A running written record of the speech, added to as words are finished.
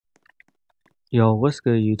Yo, what's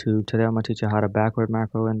good, YouTube? Today I'm gonna teach you how to backward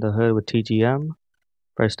macro in the hood with TGM.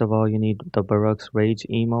 First of all, you need the Baruch's Rage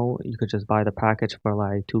Emo. You could just buy the package for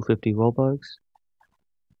like 250 Robux.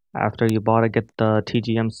 After you bought it, get the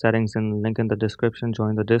TGM settings and link in the description.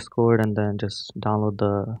 Join the Discord and then just download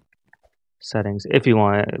the settings if you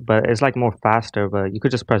want it. But it's like more faster, but you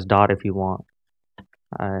could just press dot if you want.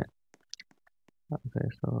 Alright, okay,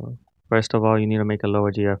 so first of all, you need to make a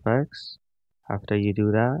lower GFX. After you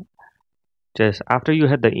do that, just after you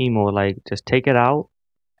hit the emo, like just take it out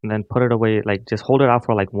and then put it away. Like just hold it out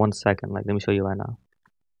for like 1 second. Like let me show you right now.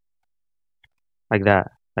 Like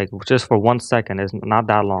that. Like just for 1 second. It's not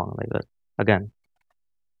that long. Like that. Again.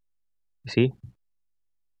 You see?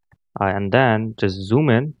 And then just zoom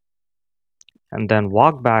in and then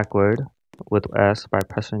walk backward with S by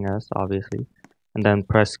pressing S, obviously, and then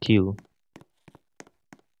press Q.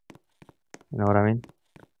 You know what I mean?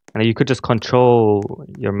 And you could just control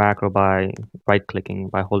your macro by right clicking,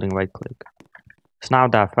 by holding right click. It's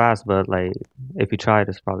not that fast, but like if you try it,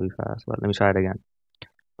 it's probably fast. But let me try it again.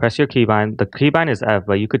 Press your keybind. The keybind is F,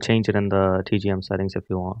 but you could change it in the TGM settings if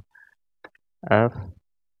you want. F,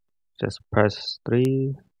 just press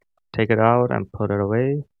 3, take it out and put it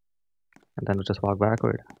away, and then just walk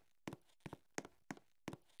backward.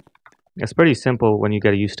 It's pretty simple when you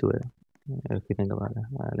get used to it, if you think about it.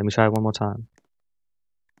 Let me try it one more time.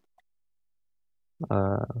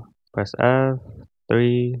 Press F,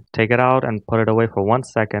 3, take it out and put it away for 1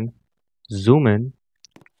 second. Zoom in,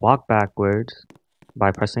 walk backwards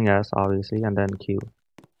by pressing S, obviously, and then Q.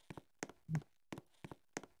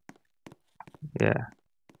 Yeah.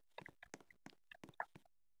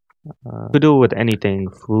 You could do it with anything,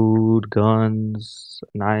 food, guns,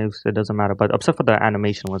 knives, it doesn't matter. But except for the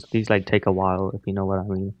animation ones, these like take a while, if you know what I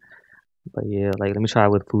mean. But yeah, like let me try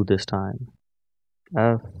with food this time.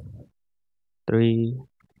 F, 3,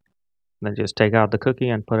 then just take out the cookie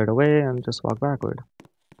and put it away and just walk backward.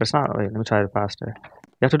 But it's not, wait, let me try it faster.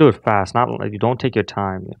 You have to do it fast, not like you don't take your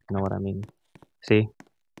time, if you know what I mean. See?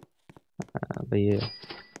 But yeah.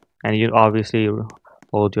 And you obviously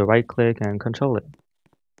hold your right click and control it.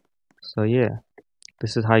 So yeah,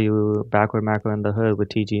 this is how you backward macro in the hood with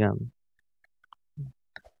TGM.